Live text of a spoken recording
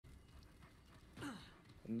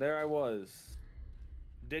And there I was,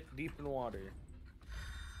 dick deep in water.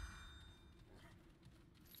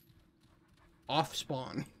 Off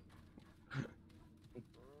spawn.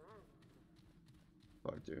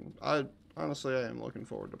 Fuck, dude. I am looking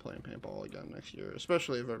forward to playing paintball again next year,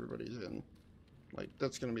 especially if everybody's in. Like,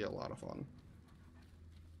 that's gonna be a lot of fun.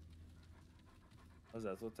 Oh,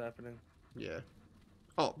 that's what's happening? Yeah.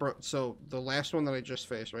 Oh, bro, so the last one that I just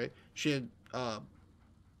faced, right? She had, what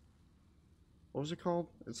was it called?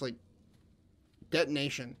 It's like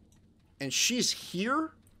detonation. And she's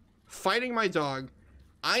here fighting my dog.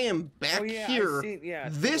 I am back here.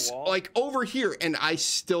 This, like, over here, and I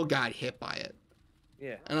still got hit by it.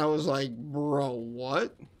 Yeah. And I was like, bro,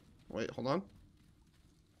 what? Wait, hold on.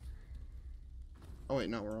 Oh, wait,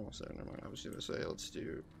 no, we're almost there. Never mind. I was going to say, let's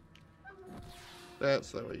do that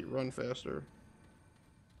so that way you run faster.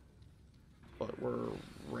 But we're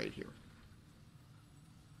right here.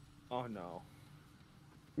 Oh, no.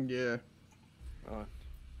 Yeah. Oh,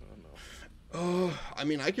 no. Oh, I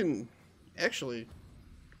mean, I can actually.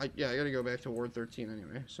 Yeah, I gotta go back to Ward 13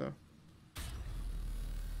 anyway, so.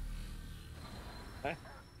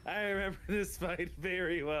 I remember this fight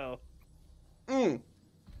very well.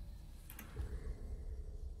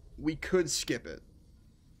 We could skip it.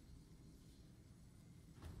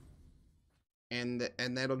 And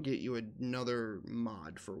that'll get you another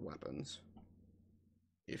mod for weapons.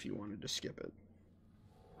 If you wanted to skip it.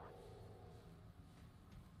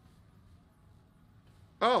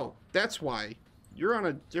 Oh, that's why. You're on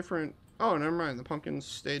a different... Oh, never mind. The pumpkins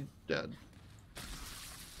stayed dead. What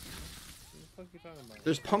the fuck are you talking about?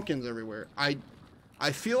 There's pumpkins everywhere. I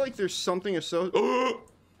feel like there's something associated...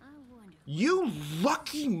 You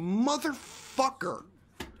lucky motherfucker!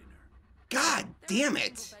 God damn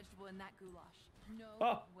it!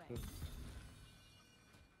 Oh.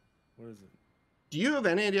 What is it? Do you have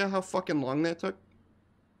any idea how fucking long that took?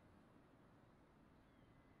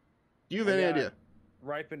 Do you have any idea?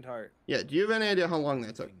 Ripened heart. Yeah, do you have any idea how long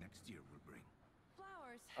that took?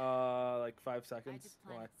 Like 5 seconds.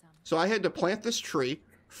 Why? So I had to plant this tree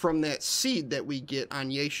from that seed that we get on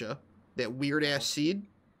Yesha, that weird ass seed.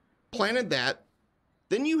 Planted that.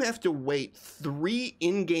 Then you have to wait 3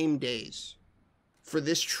 in-game days for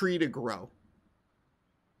this tree to grow.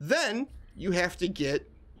 Then you have to get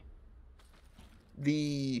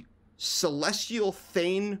the celestial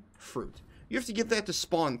thane fruit. You have to get that to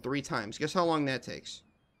spawn 3 times. Guess how long that takes?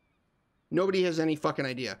 Nobody has any fucking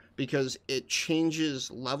idea, because it changes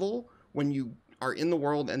level when you are in the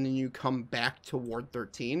world and then you come back to Ward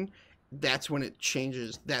 13. That's when it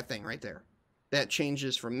changes that thing right there. That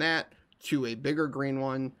changes from that to a bigger green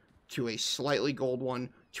one, to a slightly gold one,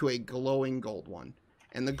 to a glowing gold one.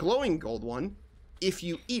 And the glowing gold one, if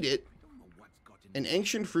you eat it, an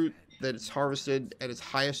ancient fruit that is harvested at its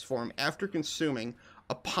highest form after consuming,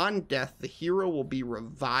 upon death, the hero will be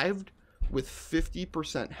revived with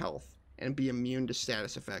 50% health and be immune to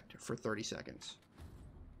status effect for 30 seconds.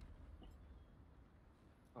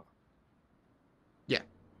 Oh. Yeah.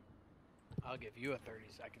 I'll give you a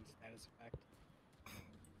 30-second status effect.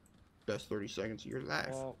 Best 30 seconds of your life.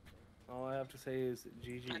 Well, all I have to say is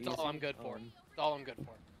GG. That's all I'm good for. That's all I'm good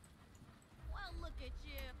for. Well, look at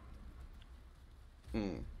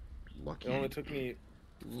you. Lucky. It only took me...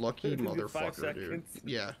 Lucky motherfucker, dude.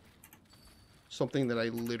 Yeah. Something that I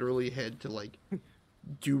literally had to, like,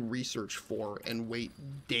 do research for and wait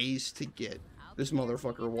days to get. This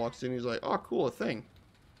motherfucker walks in, he's like, oh, cool, a thing.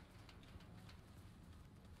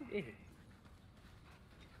 Yeah.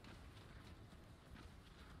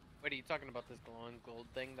 Wait, are you talking about this glowing gold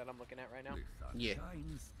thing that I'm looking at right now? Yeah.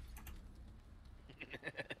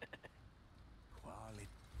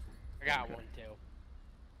 I got one too.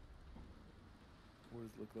 What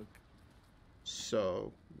does it look like?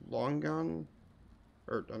 So, long gun,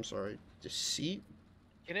 or I'm sorry, deceit.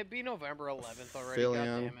 Can it be November 11th already? Philion. God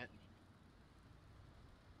damn it.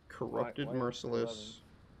 Corrupted Why Merciless.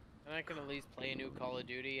 And I can at least play a new Call of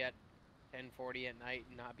Duty at 10:40 at night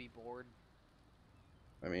and not be bored.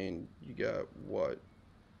 I mean, you got what?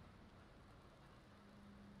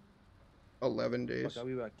 11 days. Fuck, I'll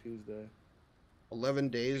be back Tuesday. 11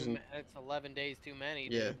 days and It's 11 days too many.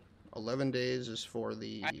 yeah, Dude. 11 days is for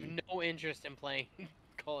the. I have no interest in playing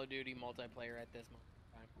Call of Duty multiplayer at this moment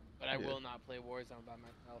in time, but I will not play Warzone by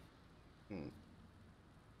myself.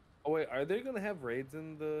 Oh wait, are they gonna have raids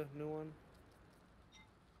in the new one?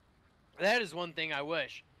 That is one thing I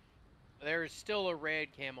wish. There is still a raid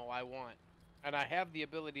camo I want, and I have the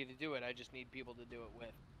ability to do it. I just need people to do it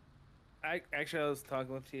with. I was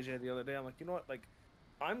talking with TJ the other day. I'm like, you know what? Like,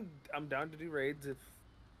 I'm down to do raids if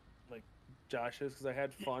like Josh is, because I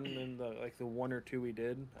had fun in the 1 or 2 we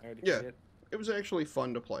did. I already Yeah. played it. It was actually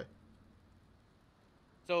fun to play.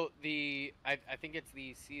 So I think it's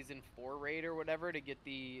the season 4 raid or whatever to get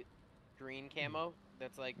the green camo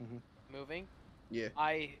that's like moving. Yeah.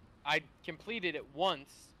 I completed it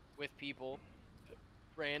once with people,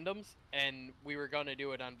 randoms, and we were gonna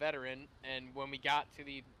do it on veteran. And when we got to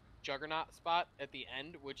the Juggernaut spot at the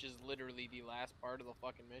end, which is literally the last part of the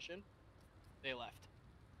fucking mission, they left.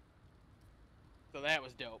 So that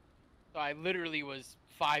was dope. So I literally was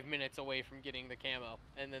 5 minutes away from getting the camo,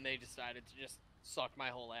 and then they decided to just suck my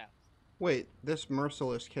whole ass. Wait, this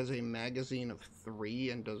Merciless has a magazine of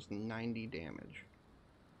 3 and does 90 damage.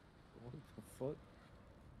 What the fuck?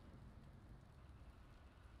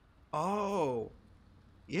 Oh.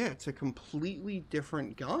 Yeah, it's a completely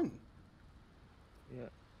different gun. Yeah.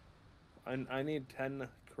 I need 10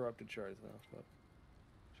 corrupted shards now, but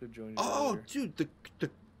should join you. Oh, later. dude, the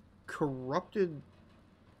corrupted.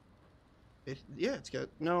 Yeah, it's got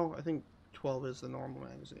no. I think 12 is the normal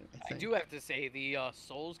magazine. I do have to say the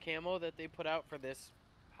Souls camo that they put out for this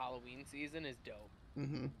Halloween season is dope.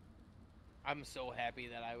 Mm-hmm. I'm so happy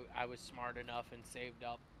that I was smart enough and saved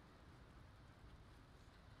up.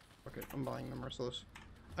 Okay, I'm buying the Merciless.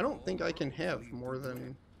 I don't think I can have more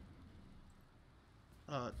than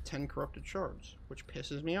 10 corrupted shards, which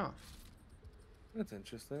pisses me off. That's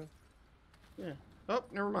interesting. Yeah. Oh,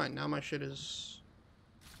 never mind. Now my shit is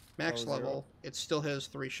max Oh, level. It still has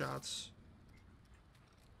 3 shots.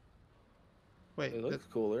 Wait. It looks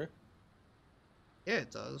cooler. Yeah,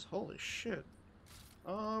 it does. Holy shit.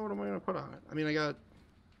 Oh, what am I going to put on it? I mean, I got...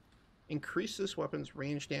 Increase this weapon's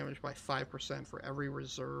range damage by 5% for every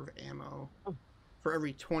reserve ammo. For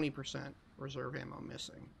every 20% reserve ammo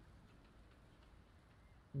missing.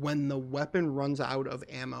 When the weapon runs out of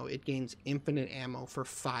ammo, it gains infinite ammo for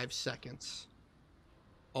 5 seconds.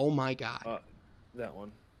 Oh my god. That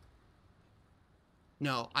one.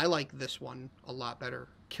 No, I like this one a lot better.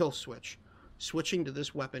 Kill switch. Switching to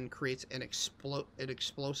this weapon creates an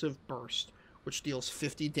explosive burst, which deals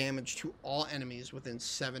 50 damage to all enemies within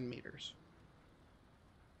 7 meters.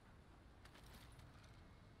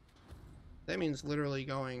 That means literally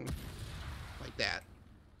going like that.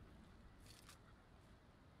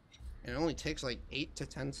 And it only takes like 8 to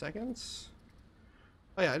 10 seconds.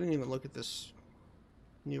 Oh yeah, I didn't even look at this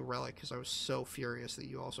new relic because I was so furious that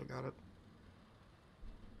you also got it.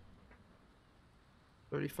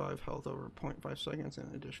 35 health over 0.5 seconds and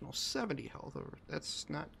an additional 70 health over. That's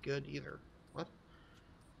not good either. What?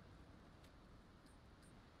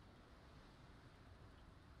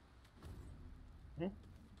 Hmm?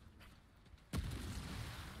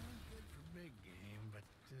 Good for big game, but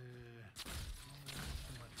not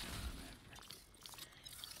so much fun after.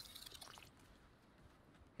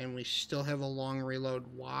 And we still have a long reload.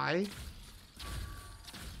 Why?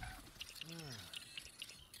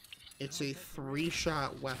 It's a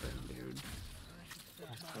 3-shot weapon, dude.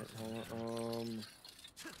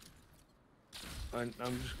 I'm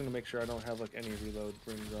just gonna make sure I don't have like any reload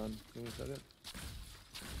rings on. Give me a second.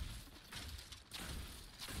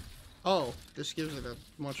 Oh, this gives it a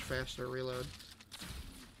much faster reload.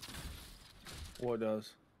 What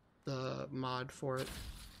does? The mod for it.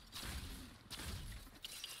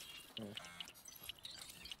 Oh.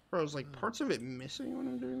 Bro, is like parts of it missing when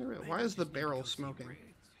I'm doing the reload? Why is the barrel smoking?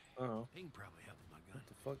 Oh. Ping probably helped my gun. What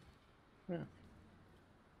the fuck? Yeah.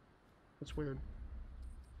 That's weird.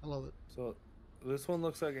 I love it. So, this one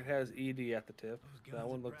looks like it has ED at the tip. That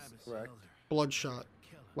one looks correct. Bloodshot.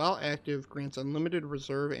 While active, grants unlimited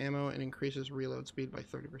reserve ammo and increases reload speed by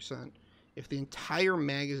 30%. If the entire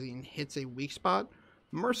magazine hits a weak spot,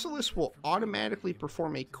 Merciless will automatically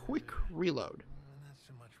perform a quick reload.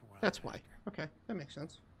 That's why. Okay, that makes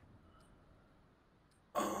sense.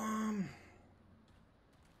 I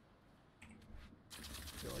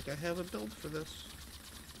feel like I have a build for this.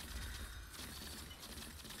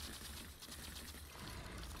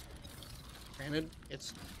 Granted,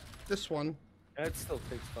 it's this one. That still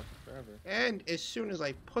takes fucking forever. And as soon as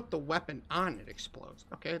I put the weapon on, it explodes.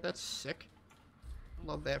 Okay, that's sick.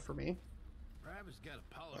 Love that for me.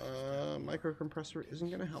 Microcompressor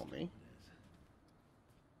isn't gonna help me.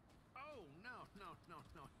 Oh, no.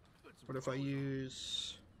 What if I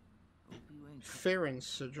use Farron's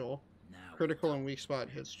Sigil? Critical and weak spot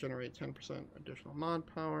hits generate 10% additional mod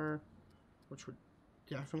power, which would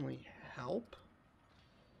definitely help.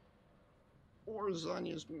 Or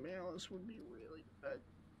Zanya's Malice would be really good.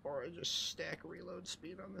 Or I just stack reload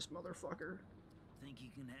speed on this motherfucker. Think you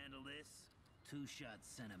can handle this? 2 shots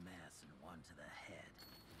sent a mass and 1 to the head.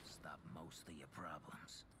 Stop most of your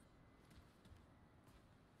problems.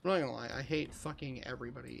 I'm not gonna lie, I hate fucking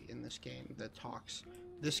everybody in this game that talks.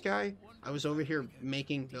 This guy, I was over here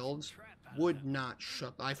making builds, would not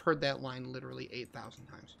shut. I've heard that line literally 8,000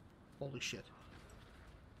 times. Holy shit.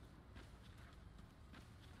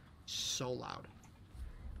 So loud.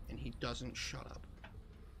 And he doesn't shut up.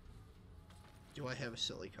 Do I have a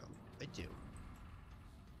silly cum? I do.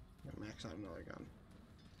 I'm gonna max out another gun.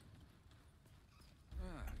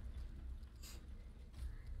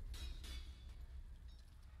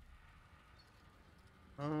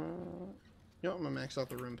 You know, I'm gonna max out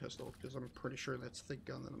the room pistol because I'm pretty sure that's the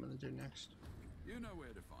gun that I'm gonna do next. You know where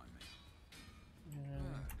to find me.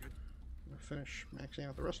 Yeah. Good. I'm gonna finish maxing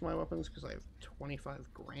out the rest of my weapons because I have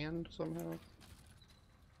 25 grand somehow.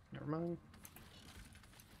 Never mind.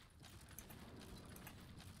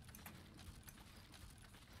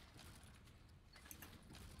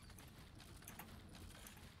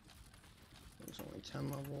 There's only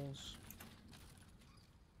 10 levels.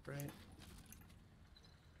 Right.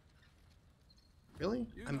 Really?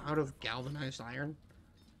 I'm out of galvanized iron?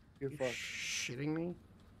 You're You fucked. shitting me?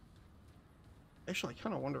 Actually, I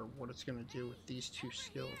kind of wonder what it's going to do with these two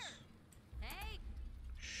skills. Hey,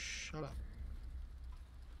 Shut up.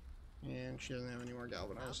 And she doesn't have any more I'll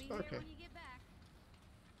galvanized. be here Okay. when you get back.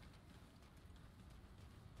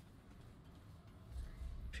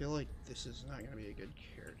 I feel like this is not going to be a good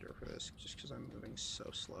character for this, just because I'm moving so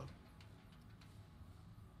slow.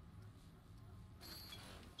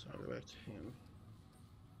 So I'll go back to him.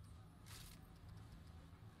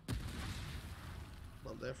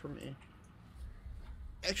 Love that for me.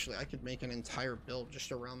 Actually, I could make an entire build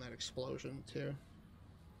just around that explosion, too.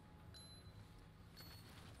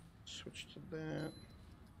 Switch to that.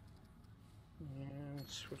 And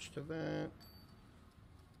switch to that.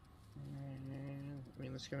 And, I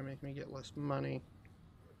mean, that's going to make me get less money.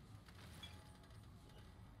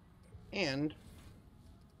 And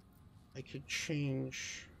I could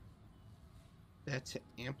change that to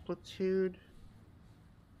amplitude.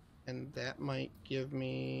 And that might give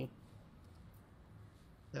me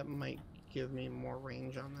more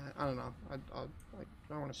range on that. I don't know.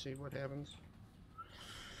 I want to see what happens.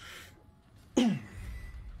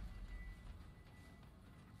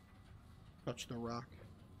 Touch the rock.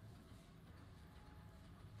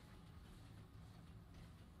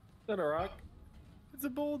 Is that a rock? It's a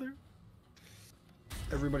boulder.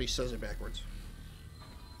 Everybody says it backwards.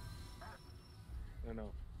 I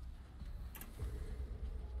know.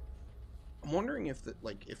 I'm wondering if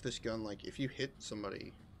if this gun, if you hit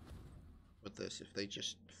somebody with this, if they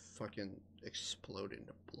just fucking explode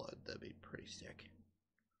into blood, that'd be pretty sick.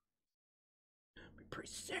 Be pretty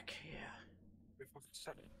sick, yeah. We fucking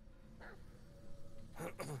said it.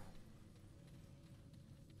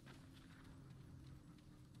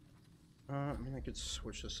 I mean, I could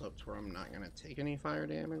switch this up to where I'm not gonna take any fire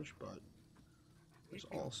damage, but there's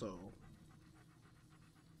also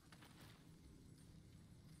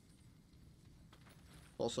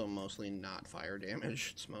mostly not fire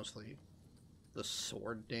damage. It's mostly the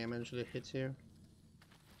sword damage that hits you.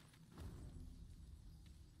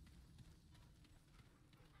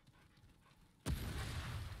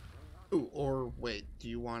 Ooh, or wait, do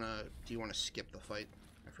you wanna skip the fight?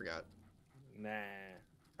 I forgot. Nah.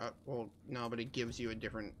 Well, no, but it gives you a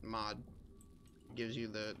different mod. It gives you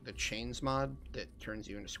the chains mod that turns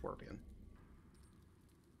you into Scorpion.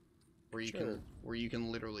 Where you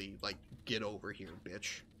can literally get over here,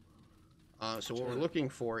 bitch. So what we're looking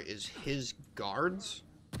for is his guards,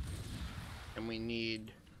 and we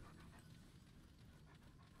need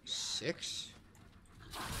 6.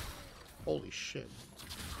 Holy shit.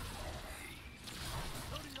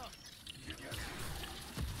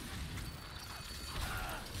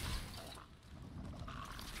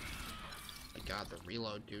 My god, the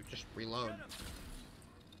reload, dude. Just reload.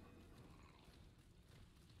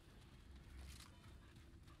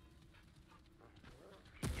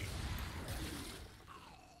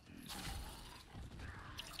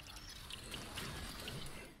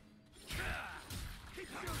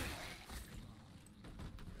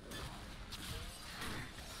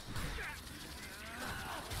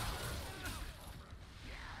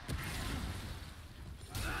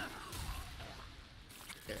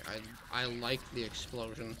 I like the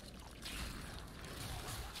explosion.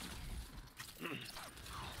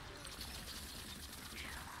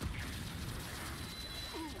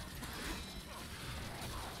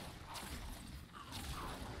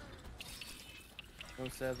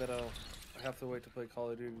 I'm sad that I have to wait to play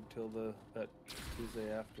Call of Duty until that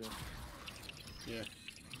Tuesday after. Yeah.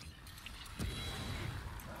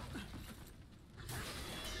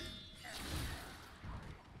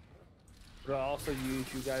 But I'll also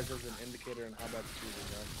use you guys as an indicator on how bad the season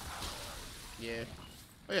is. Yeah.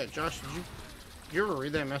 Oh yeah, Josh, did you ever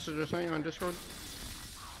read that message I sent you on Discord?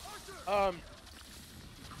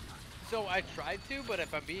 So I tried to, but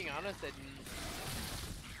if I'm being honest, I didn't.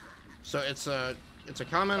 So it's a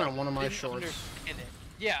comment on one of my didn't shorts. understand it.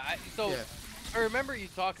 Yeah. Yeah. I remember you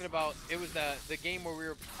talking about it was the game where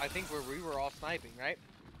we were all sniping, right?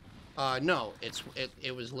 No,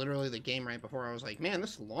 it was literally the game right before. I was like, man,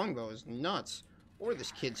 this longbow is nuts, or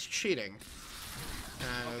this kid's cheating. And,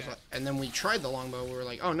 I was like, and then we tried the longbow. We were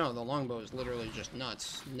like, oh no, the longbow is literally just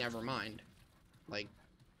nuts. Never mind. Like,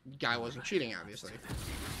 guy wasn't cheating, obviously.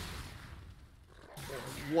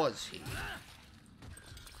 Or was he?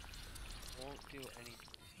 Won't do any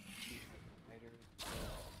cheat fighter.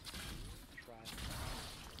 Try.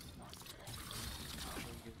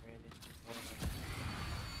 You ran into one of them.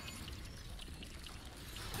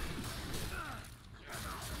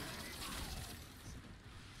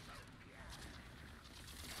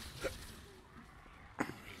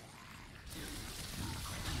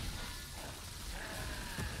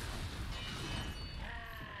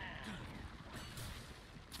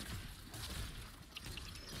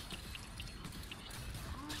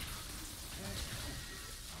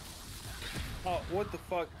 Oh, what the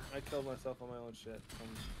fuck? I killed myself on my own shit.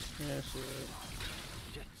 Yeah, I see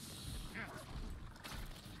that.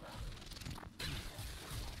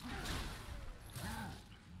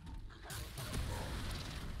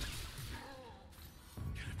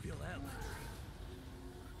 Feel that one.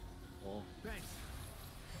 Oh. Thanks.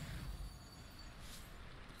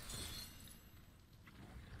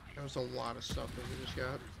 There was a lot of stuff that we just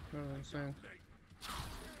got. That was insane.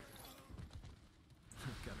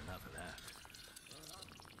 Got enough of that.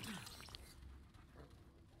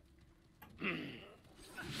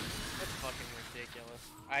 That's fucking ridiculous.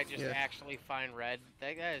 I just actually find red.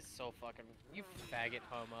 That guy is so fucking. You faggot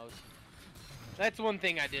homos. That's one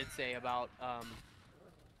thing I did say about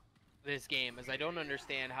this game is I don't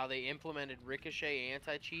understand how they implemented ricochet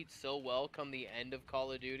anti-cheat so well come the end of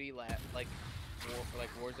Call of Duty, like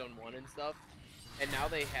Warzone 1 and stuff, and now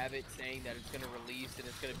they have it saying that it's gonna release and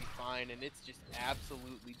it's gonna be fine, and it's just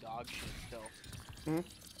absolutely dog shit still. Hmm?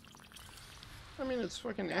 I mean, it's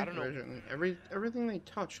fucking I don't know. Activision. Everything they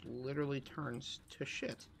touch literally turns to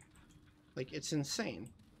shit. Like, it's insane.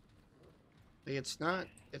 Like, it's not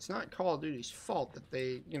Call of Duty's fault that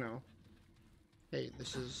they, you know, hey,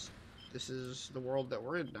 this is the world that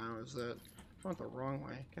we're in now. Is that I went the wrong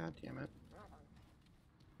way? God damn it!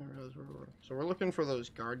 I realize where we were. So we're looking for those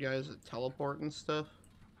guard guys that teleport and stuff.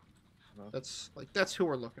 No. That's who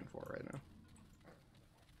we're looking for right now.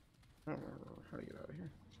 I don't remember how to get out of here.